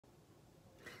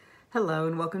Hello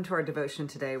and welcome to our devotion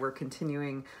today. We're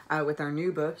continuing with our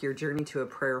new book, Your Journey to a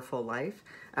Prayerful Life,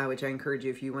 which I encourage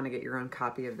you if you want to get your own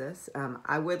copy of this.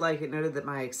 I would like it noted that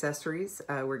my accessories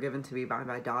were given to me by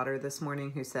my daughter this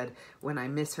morning, who said, when I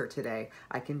miss her today,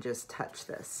 I can just touch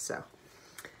this. So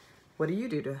what do you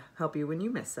do to help you when you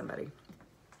miss somebody?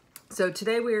 So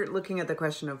today we're looking at the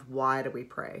question of why do we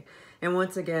pray? And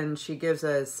once again, she gives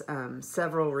us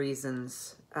several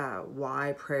reasons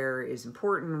why prayer is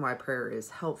important, why prayer is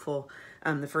helpful.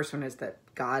 The first one is that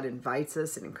God invites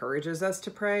us and encourages us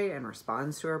to pray and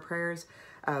responds to our prayers,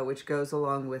 which goes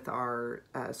along with our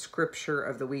scripture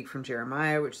of the week from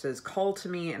Jeremiah, which says, "Call to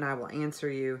me and I will answer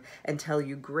you and tell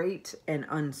you great and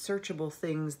unsearchable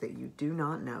things that you do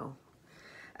not know."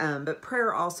 But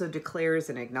prayer also declares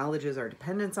and acknowledges our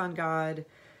dependence on God.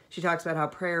 She talks about how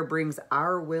prayer brings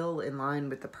our will in line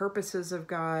with the purposes of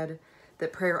God,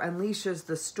 that prayer unleashes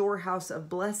the storehouse of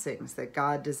blessings that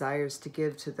God desires to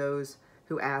give to those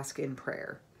who ask in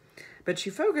prayer. But she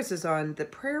focuses on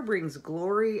that prayer brings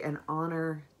glory and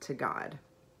honor to God.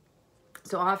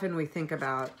 So often we think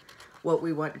about what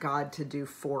we want God to do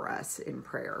for us in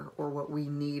prayer, or what we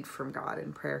need from God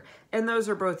in prayer. And those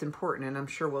are both important, and I'm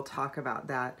sure we'll talk about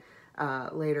that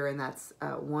later, and that's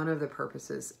one of the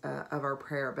purposes of our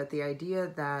prayer. But the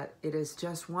idea that it is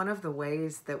just one of the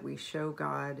ways that we show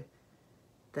God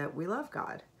that we love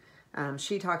God.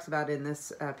 She talks about in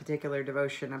this particular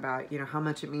devotion about, how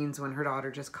much it means when her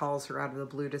daughter just calls her out of the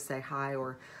blue to say hi,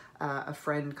 or a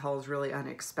friend calls really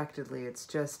unexpectedly. It's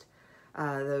just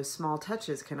those small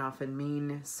touches can often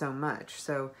mean so much.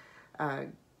 So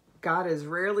God is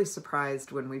rarely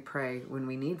surprised when we pray, when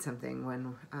we need something.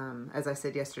 When, as I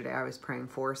said yesterday, I was praying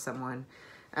for someone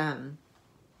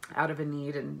out of a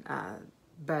need, and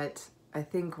but I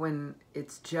think when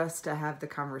it's just to have the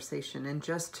conversation and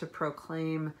just to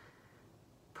proclaim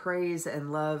praise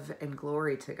and love and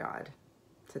glory to God,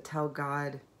 to tell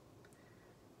God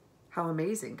how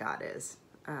amazing God is.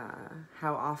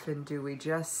 How often do we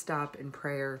just stop in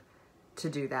prayer to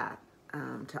do that,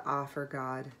 to offer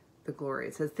God the glory?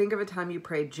 It says, think of a time you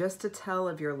prayed just to tell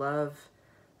of your love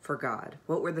for God.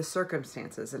 What were the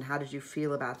circumstances and how did you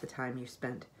feel about the time you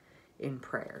spent in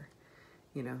prayer?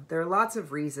 There are lots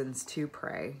of reasons to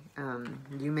pray.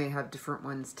 You may have different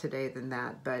ones today than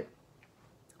that, but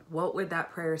what would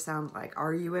that prayer sound like?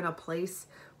 Are you in a place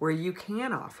where you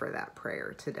can offer that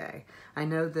prayer today? I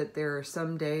know that there are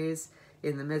some days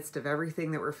in the midst of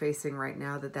everything that we're facing right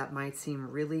now that might seem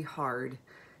really hard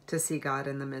to see God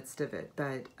in the midst of it.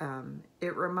 But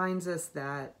it reminds us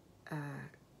that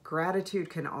gratitude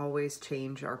can always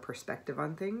change our perspective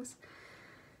on things.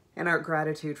 And our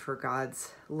gratitude for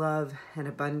God's love and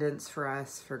abundance for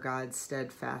us, for God's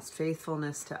steadfast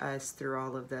faithfulness to us through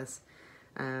all of this.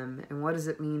 And what does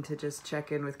it mean to just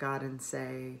check in with God and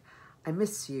say, I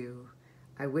miss you.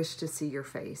 I wish to see your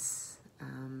face.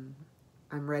 I'm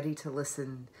ready to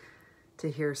listen,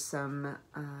 to hear some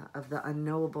of the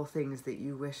unknowable things that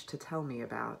you wish to tell me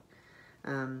about.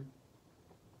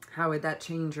 How would that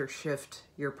change or shift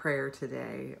your prayer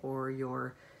today, or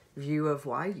your view of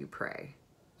why you pray?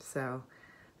 So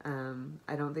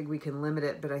I don't think we can limit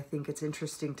it, but I think it's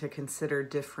interesting to consider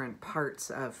different parts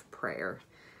of prayer.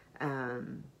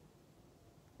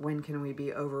 When can we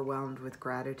be overwhelmed with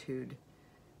gratitude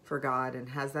for God? And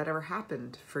has that ever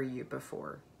happened for you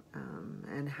before?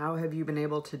 And how have you been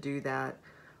able to do that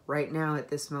right now at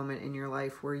this moment in your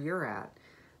life where you're at?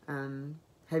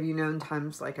 Have you known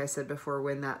times, like I said before,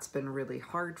 when that's been really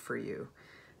hard for you?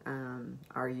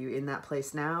 Are you in that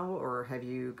place now, or have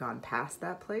you gone past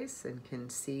that place and can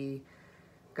see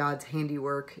God's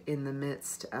handiwork in the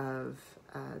midst of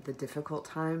the difficult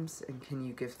times? And can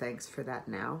you give thanks for that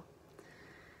now?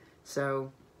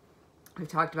 So we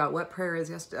talked about what prayer is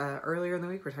earlier in the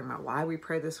week. We're talking about why we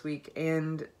pray this week.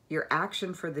 And your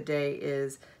action for the day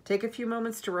is take a few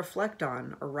moments to reflect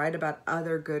on or write about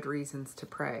other good reasons to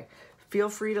pray. Feel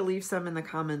free to leave some in the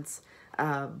comments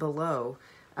below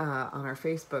on our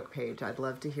Facebook page. I'd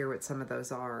love to hear what some of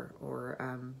those are, or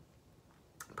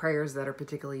prayers that are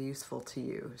particularly useful to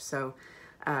you. So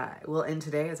we'll end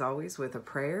today, as always, with a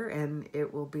prayer, and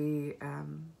it will be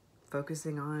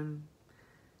focusing on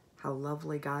how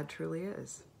lovely God truly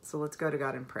is. So let's go to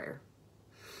God in prayer.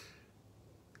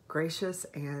 Gracious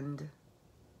and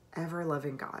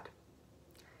ever-loving God,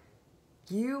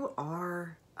 you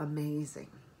are amazing.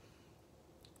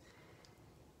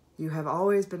 You have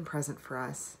always been present for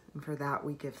us, and for that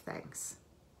we give thanks.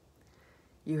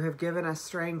 You have given us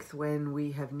strength when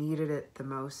we have needed it the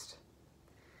most.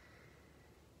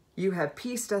 You have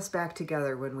pieced us back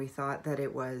together when we thought that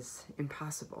it was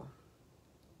impossible.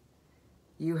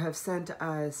 You have sent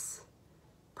us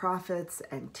prophets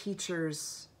and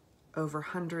teachers over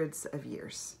hundreds of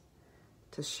years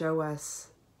to show us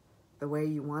the way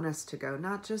you want us to go,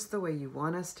 not just the way you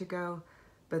want us to go,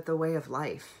 but the way of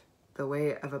life, the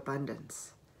way of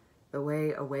abundance, the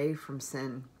way away from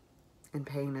sin and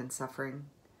pain and suffering.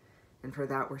 And for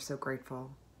that, we're so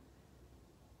grateful.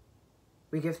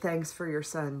 We give thanks for your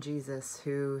Son, Jesus,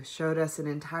 who showed us an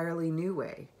entirely new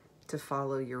way to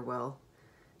follow your will,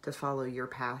 to follow your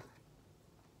path,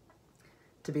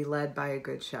 to be led by a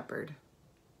good shepherd.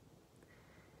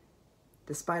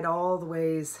 Despite all the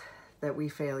ways that we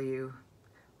fail you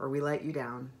or we let you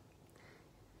down,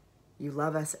 you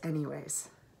love us anyways.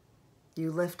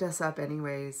 You lift us up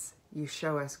anyways. You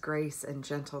show us grace and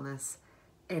gentleness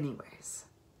anyways.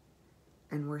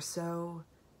 And we're so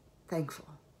thankful.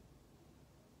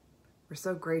 We're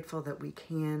so grateful that we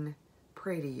can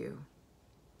pray to you,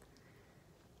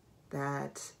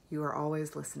 that you are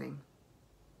always listening,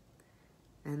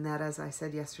 and that, as I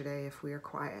said yesterday, if we are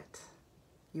quiet,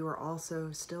 you are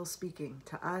also still speaking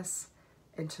to us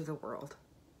and to the world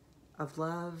of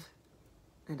love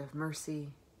and of mercy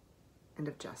and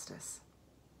of justice.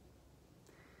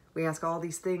 We ask all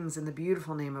these things in the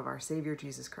beautiful name of our Savior,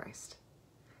 Jesus Christ.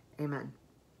 Amen.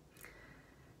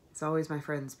 As always, my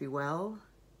friends, be well,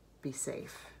 be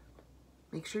safe.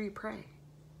 Make sure you pray.